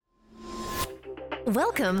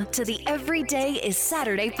Welcome to the Every Day is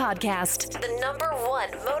Saturday podcast, the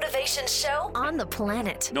 #1 motivation show on the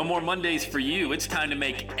planet. No more Mondays for you. It's time to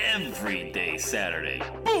make every day Saturday.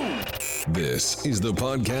 Boom! This is the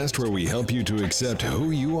podcast where we help you to accept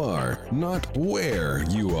who you are, not where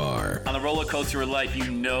you are. On the roller coaster of life,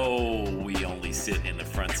 you know we only sit in the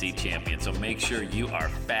front seat, champion. So make sure you are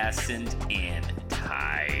fastened in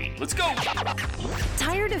tight. Let's go!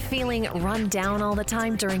 Tired of feeling run down all the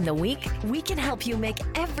time during the week? We can help you make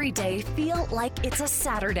every day feel like it's a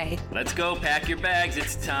Saturday. Let's go. Pack your bags.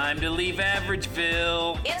 It's time to leave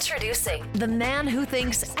Averageville. Introducing the man who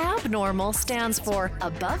thinks abnormal stands for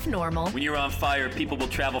above normal. When you're on fire, people will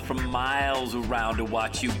travel from miles around to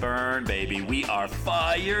watch you burn, baby. We are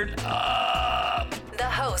fired up. The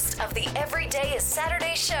host of the Every Day is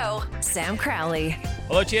Saturday show, Sam Crowley.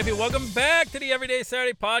 Hello, champion. Welcome back to the Everyday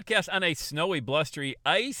Saturday podcast on a snowy, blustery,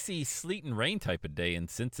 icy, sleet and rain type of day in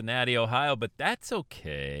Cincinnati, Ohio. But that's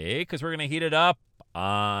okay, because we're going to heat it up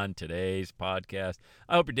on today's podcast.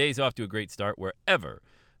 I hope your day's off to a great start wherever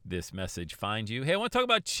this message finds you. Hey, I want to talk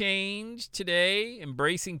about change today,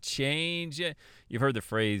 embracing change. You've heard the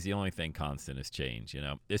phrase, the only thing constant is change,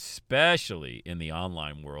 especially in the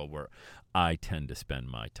online world where I tend to spend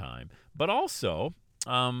my time. But also,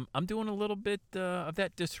 I'm doing a little bit of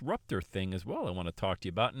that disruptor thing as well I want to talk to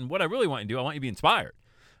you about. And what I really want you to do, I want you to be inspired.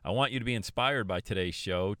 I want you to be inspired by today's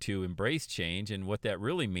show to embrace change. And what that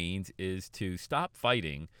really means is to stop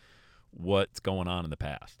fighting what's going on in the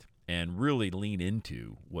past and really lean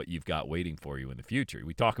into what you've got waiting for you in the future.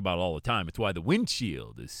 We talk about it all the time. It's why the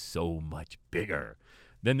windshield is so much bigger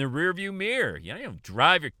than the rearview mirror. You don't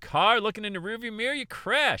drive your car looking in the rearview mirror, you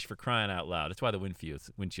crash, for crying out loud. That's why the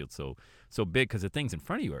windshield's so big, because the things in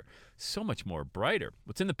front of you are so much more brighter.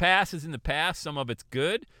 What's in the past is in the past. Some of it's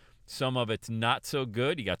good. Some of it's not so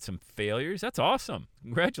good. You got some failures. That's awesome.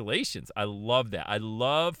 Congratulations. I love that. I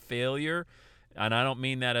love failure. And I don't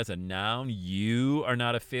mean that as a noun. You are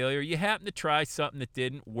not a failure. You happen to try something that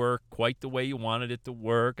didn't work quite the way you wanted it to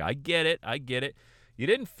work. I get it. You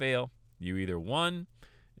didn't fail. You either won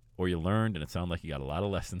or you learned, and it sounded like you got a lot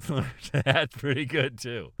of lessons learned. That's pretty good,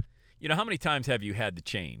 too. How many times have you had to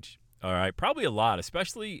change? All right, probably a lot,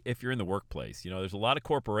 especially if you're in the workplace. There's a lot of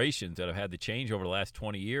corporations that have had to change over the last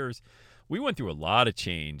 20 years. We went through a lot of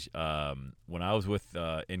change when I was with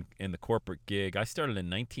in the corporate gig. I started in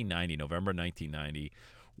 1990, November 1990,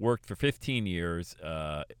 worked for 15 years,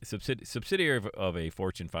 subsidiary of a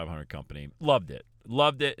Fortune 500 company. Loved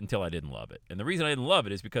it until I didn't love it. And the reason I didn't love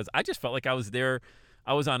it is because I just felt like I was there.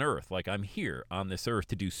 I was on Earth, like I'm here on this Earth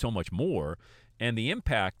to do so much more. And the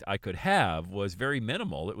impact I could have was very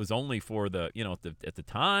minimal. It was only for at the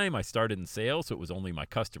time I started in sales, so it was only my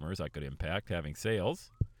customers I could impact having sales.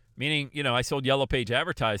 Meaning, I sold Yellow Page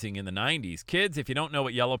advertising in the 90s. Kids, if you don't know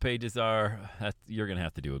what Yellow Pages are, you're going to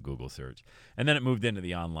have to do a Google search. And then it moved into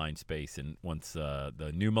the online space and once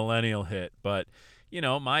the new millennial hit. But,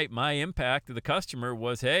 my impact to the customer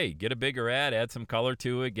was, hey, get a bigger ad, add some color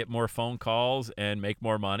to it, get more phone calls, and make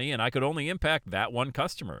more money. And I could only impact that one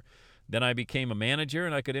customer. Then I became a manager,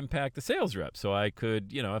 and I could impact the sales rep. So I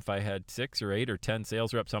could, if I had 6 or 8 or 10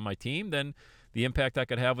 sales reps on my team, then the impact I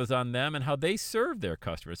could have was on them and how they served their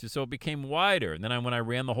customers. So it became wider. And then when I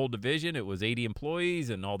ran the whole division, it was 80 employees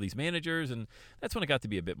and all these managers, and that's when it got to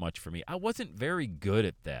be a bit much for me. I wasn't very good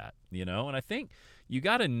at that, and I think you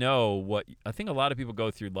got to know what – I think a lot of people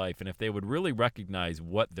go through life, and if they would really recognize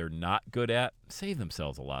what they're not good at, save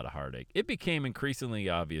themselves a lot of heartache. It became increasingly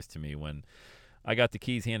obvious to me when – I got the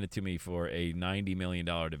keys handed to me for a $90 million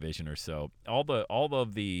division or so. All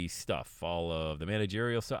of the stuff, all of the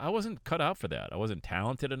managerial stuff, I wasn't cut out for that. I wasn't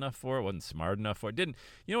talented enough for it. Wasn't smart enough for it. You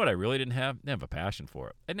know what I really didn't have? I didn't have a passion for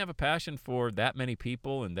it. I didn't have a passion for that many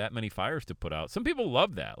people and that many fires to put out. Some people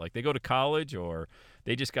love that. Like they go to college or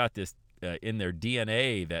they just got this in their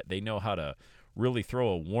DNA that they know how to really throw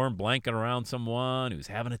a warm blanket around someone who's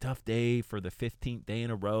having a tough day for the 15th day in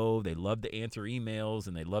a row. They love to answer emails,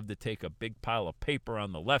 and they love to take a big pile of paper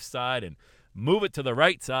on the left side and move it to the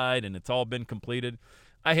right side, and it's all been completed.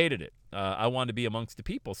 I hated it. I wanted to be amongst the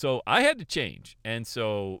people. So I had to change. And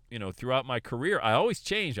so, throughout my career, I always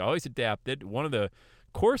changed. I always adapted. One of the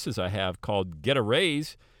courses I have called Get a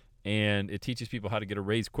Raise, and it teaches people how to get a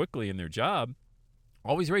raise quickly in their job.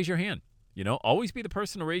 Always raise your hand. Always be the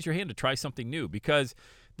person to raise your hand to try something new, because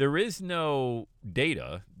there is no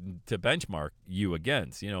data to benchmark you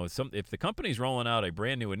against. If the company's rolling out a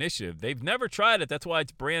brand new initiative, they've never tried it. That's why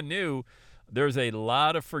it's brand new. There's a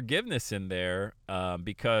lot of forgiveness in there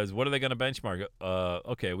because what are they going to benchmark?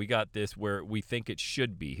 Okay, we got this where we think it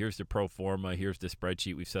should be. Here's the pro forma. Here's the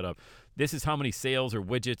spreadsheet we've set up. This is how many sales or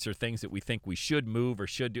widgets or things that we think we should move or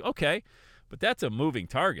should do. Okay. But that's a moving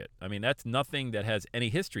target. I mean, that's nothing that has any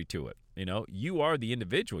history to it. You are the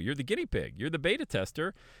individual. You're the guinea pig. You're the beta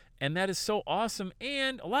tester. And that is so awesome.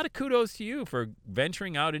 And a lot of kudos to you for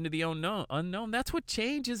venturing out into the unknown. That's what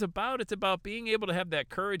change is about. It's about being able to have that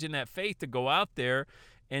courage and that faith to go out there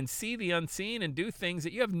and see the unseen and do things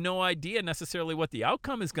that you have no idea necessarily what the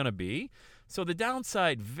outcome is going to be. So the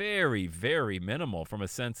downside, very, very minimal from a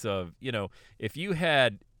sense of, if you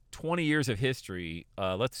had 20 years of history,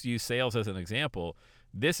 let's use sales as an example.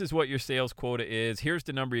 This is what your sales quota is. Here's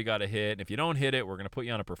the number you got to hit. And if you don't hit it, we're going to put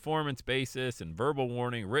you on a performance basis and verbal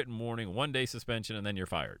warning, written warning, 1-day suspension, and then you're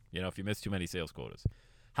fired, if you miss too many sales quotas.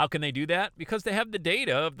 How can they do that? Because they have the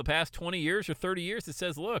data of the past 20 years or 30 years that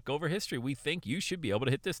says, look, over history, we think you should be able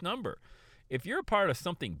to hit this number. If you're a part of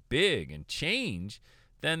something big and change,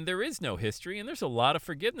 then there is no history, and there's a lot of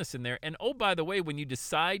forgiveness in there. And, oh, by the way, when you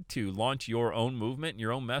decide to launch your own movement and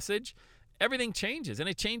your own message, everything changes, and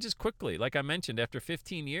it changes quickly. Like I mentioned, after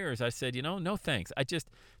 15 years, I said, no thanks.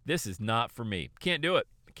 This is not for me. Can't do it.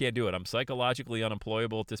 I'm psychologically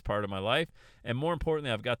unemployable at this part of my life. And more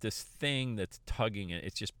importantly, I've got this thing that's tugging, and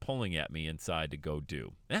it's just pulling at me inside to go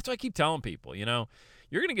do. And that's why I keep telling people, you're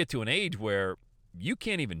going to get to an age where you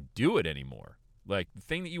can't even do it anymore. Like the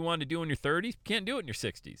thing that you wanted to do in your 30s, can't do it in your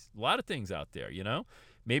 60s. A lot of things out there,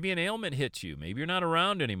 Maybe an ailment hits you. Maybe you're not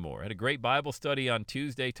around anymore. I had a great Bible study on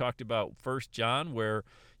Tuesday, talked about 1 John, where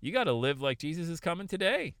you got to live like Jesus is coming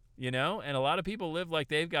today, And a lot of people live like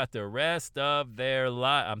they've got the rest of their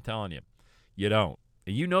life. I'm telling you, you don't.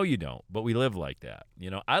 You don't, but we live like that.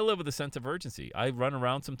 I live with a sense of urgency. I run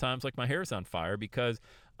around sometimes like my hair's on fire because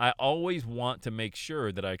I always want to make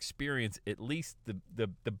sure that I experience at least the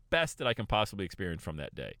best that I can possibly experience from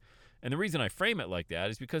that day. And the reason I frame it like that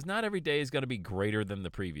is because not every day is going to be greater than the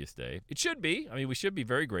previous day. It should be. I mean, we should be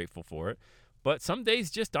very grateful for it. But some days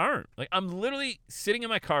just aren't. Like, I'm literally sitting in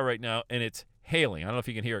my car right now, and it's hailing. I don't know if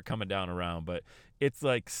you can hear it coming down around, but it's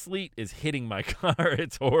like sleet is hitting my car.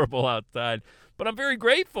 It's horrible outside. But I'm very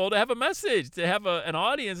grateful to have a message, to have an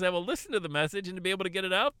audience that will listen to the message and to be able to get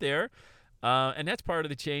it out there. And that's part of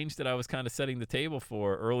the change that I was kind of setting the table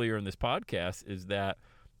for earlier in this podcast is that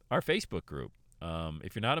our Facebook group.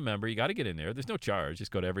 If you're not a member, you got to get in there. There's no charge.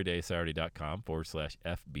 Just go to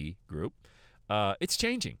everydaysaturday.com/FB group. It's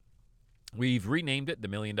changing. We've renamed it the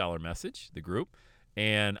 $1 Million Message, the group,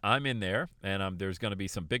 and I'm in there, and there's going to be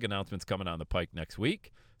some big announcements coming on the pike next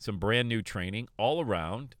week, some brand new training all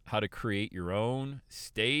around how to create your own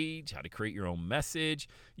stage, how to create your own message.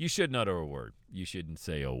 You shouldn't utter a word. You shouldn't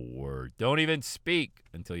say a word. Don't even speak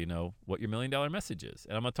until you know what your $1 Million Message is.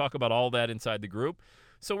 And I'm going to talk about all that inside the group.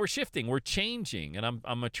 So we're shifting, we're changing, and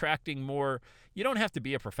I'm attracting more. You don't have to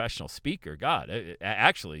be a professional speaker. God,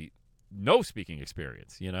 actually, no speaking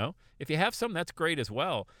experience, If you have some, that's great as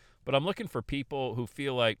well. But I'm looking for people who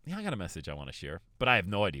feel like, I got a message I want to share, but I have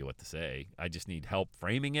no idea what to say. I just need help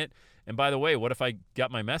framing it. And by the way, what if I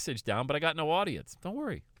got my message down, but I got no audience? Don't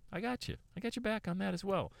worry. I got you. I got your back on that as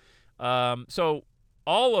well. So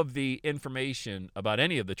all of the information about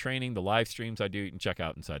any of the training, the live streams I do, you can check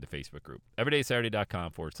out inside the Facebook group,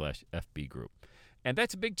 everydaysaturday.com/FB group. And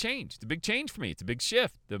that's a big change. It's a big change for me. It's a big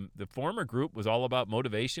shift. The former group was all about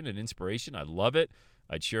motivation and inspiration. I love it.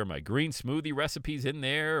 I'd share my green smoothie recipes in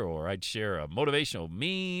there, or I'd share a motivational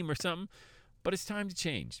meme or something. But it's time to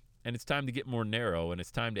change, and it's time to get more narrow, and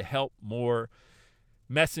it's time to help more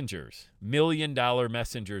messengers, $1 million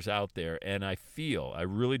messengers out there. And I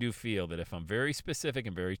really do feel that if I'm very specific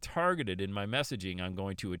and very targeted in my messaging, I'm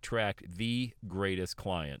going to attract the greatest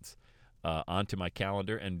clients onto my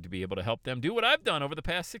calendar and to be able to help them do what I've done over the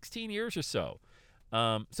past 16 years or so.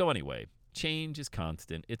 So anyway, change is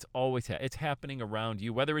constant. It's always it's happening around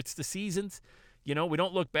you, whether it's the seasons. We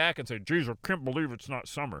don't look back and say, geez, I can't believe it's not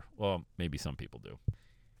summer. Well, maybe some people do.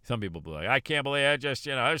 Some people be like, I can't believe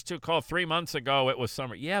I was too cold 3 months ago. It was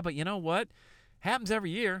summer. Yeah, but you know what? Happens every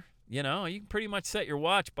year. You can pretty much set your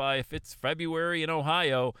watch by if it's February in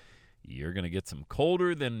Ohio, you're going to get some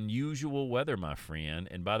colder than usual weather, my friend.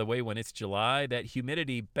 And by the way, when it's July, that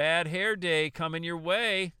humidity, bad hair day coming your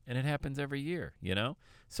way, and it happens every year,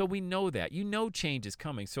 So we know that. Change is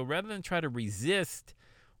coming. So rather than try to resist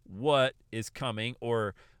what is coming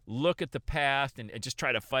or look at the past and just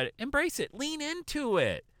try to fight it, embrace it. Lean into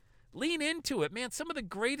it. Lean into it, man. Some of the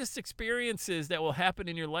greatest experiences that will happen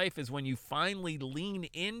in your life is when you finally lean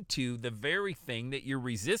into the very thing that you're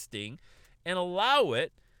resisting and allow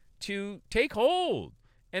it to take hold.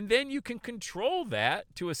 And then you can control that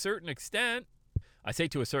to a certain extent. I say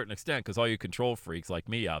to a certain extent because all you control freaks like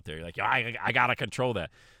me out there, you're like, I got to control that.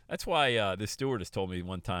 That's why this stewardess told me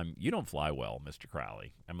one time, you don't fly well, Mr.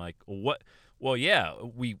 Crowley. I'm like, what? Well, yeah,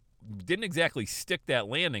 we didn't exactly stick that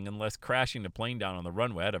landing unless crashing the plane down on the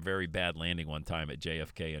runway. I had a very bad landing one time at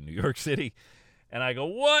JFK in New York City. And I go,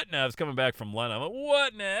 what? And I was coming back from London. I'm like,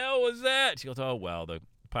 what in the hell was that? She goes, oh, well, the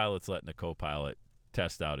pilot's letting the co-pilot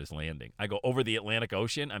test out his landing. I go, over the Atlantic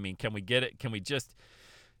Ocean? I mean, can we get it? Can we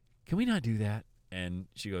not do that? And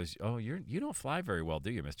she goes, oh, you don't fly very well,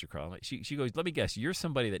 do you, Mr. Carl? She goes, let me guess, you're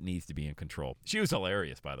somebody that needs to be in control. She was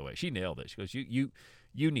hilarious, by the way. She nailed it. She goes, you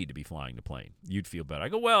need to be flying the plane. You'd feel better. I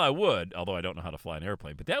go, well, I would, although I don't know how to fly an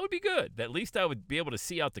airplane. But that would be good. At least I would be able to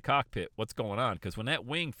see out the cockpit what's going on. Because when that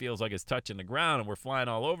wing feels like it's touching the ground and we're flying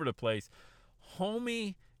all over the place,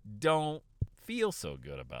 homie, don't feel so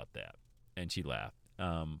good about that. And she laughed.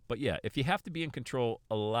 But, yeah, if you have to be in control,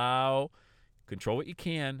 control what you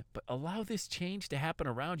can, but allow this change to happen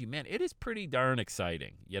around you. Man, it is pretty darn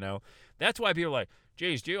exciting, you know? That's why people are like,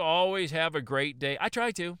 geez, do you always have a great day? I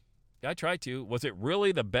try to. Was it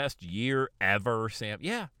really the best year ever, Sam?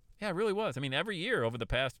 Yeah, it really was. I mean, every year over the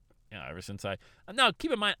past, ever since now,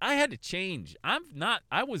 keep in mind, I had to change. I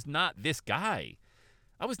was not this guy.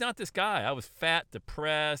 I was fat,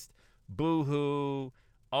 depressed, boo-hoo,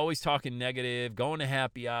 always talking negative, going to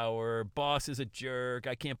happy hour, boss is a jerk,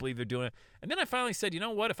 I can't believe they're doing it. And then I finally said, you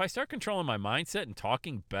know what, if I start controlling my mindset and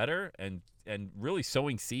talking better and really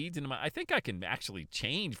sowing seeds into I think I can actually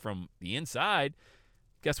change from the inside.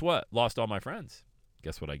 Guess what? Lost all my friends.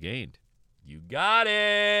 Guess what I gained? You got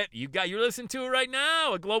it. You're listening to it right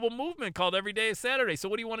now, a global movement called Every Day is Saturday. So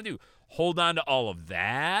what do you want to do? Hold on to all of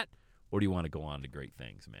that? Or do you want to go on to great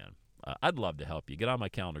things, man? I'd love to help you. Get on my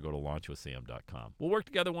calendar. Go to launchwithsam.com. We'll work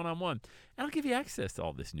together one-on-one, and I'll give you access to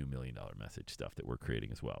all this new $1 Million Message stuff that we're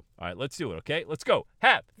creating as well. All right, let's do it, okay? Let's go.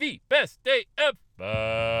 Have the best day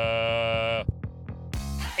ever.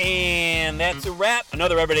 And that's a wrap.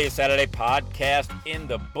 Another Every Day is Saturday podcast in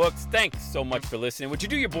the books. Thanks so much for listening. Would you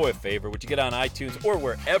do your boy a favor? Would you get on iTunes or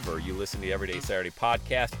wherever you listen to the Every Day Saturday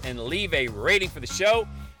podcast and leave a rating for the show?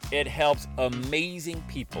 It helps amazing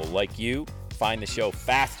people like you find the show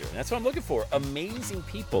faster. And that's what I'm looking for, amazing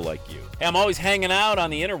people like you. Hey, I'm always hanging out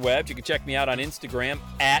on the interwebs. You can check me out on Instagram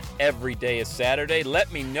at EverydayIsSaturday.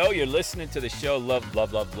 Let me know you're listening to the show.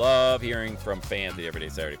 Love hearing from fans of the Every Day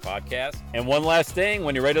Saturday podcast. And one last thing,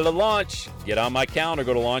 when you're ready to launch, get on my calendar,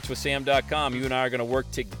 go to launchwithsam.com. You and I are going to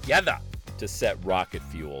work together to set rocket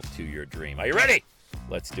fuel to your dream. Are you ready?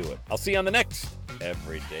 Let's do it. I'll see you on the next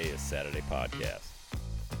Every Day is Saturday podcast.